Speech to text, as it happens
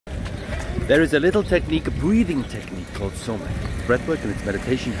There is a little technique, a breathing technique called SOMA Breathwork, and it's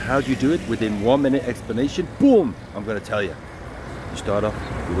meditation. How do you do it? Within 1 minute explanation, boom, I'm going to tell you. You start off,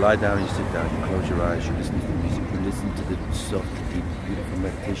 you lie down, you sit down, you close your eyes, you listen to the music, you listen to the soft, deep, beautiful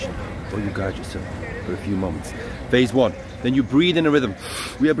meditation, or you guide yourself for a few moments. Phase 1, then you breathe in a rhythm.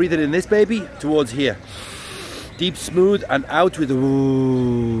 We are breathing in this baby towards here. Deep, smooth, and out with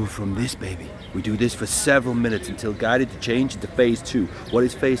ooh from this baby. We do this for several minutes until guided to change into phase 2. What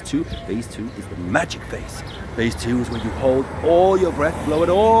is phase 2? Phase 2 is the magic phase. Phase 2 is when you hold all your breath, blow it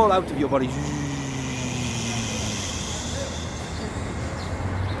all out of your body. You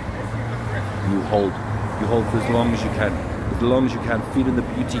hold for as long as you can, feeling the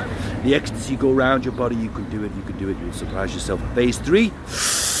beauty, the ecstasy go around your body. You can do it, you'll surprise yourself. Phase 3,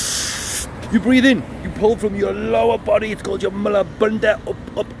 you breathe in, you pull from your lower body, it's called your Mula Bandha,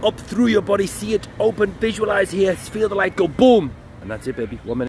 up through your body, see it open, visualize here, feel the light go boom, and that's it baby, 1 minute.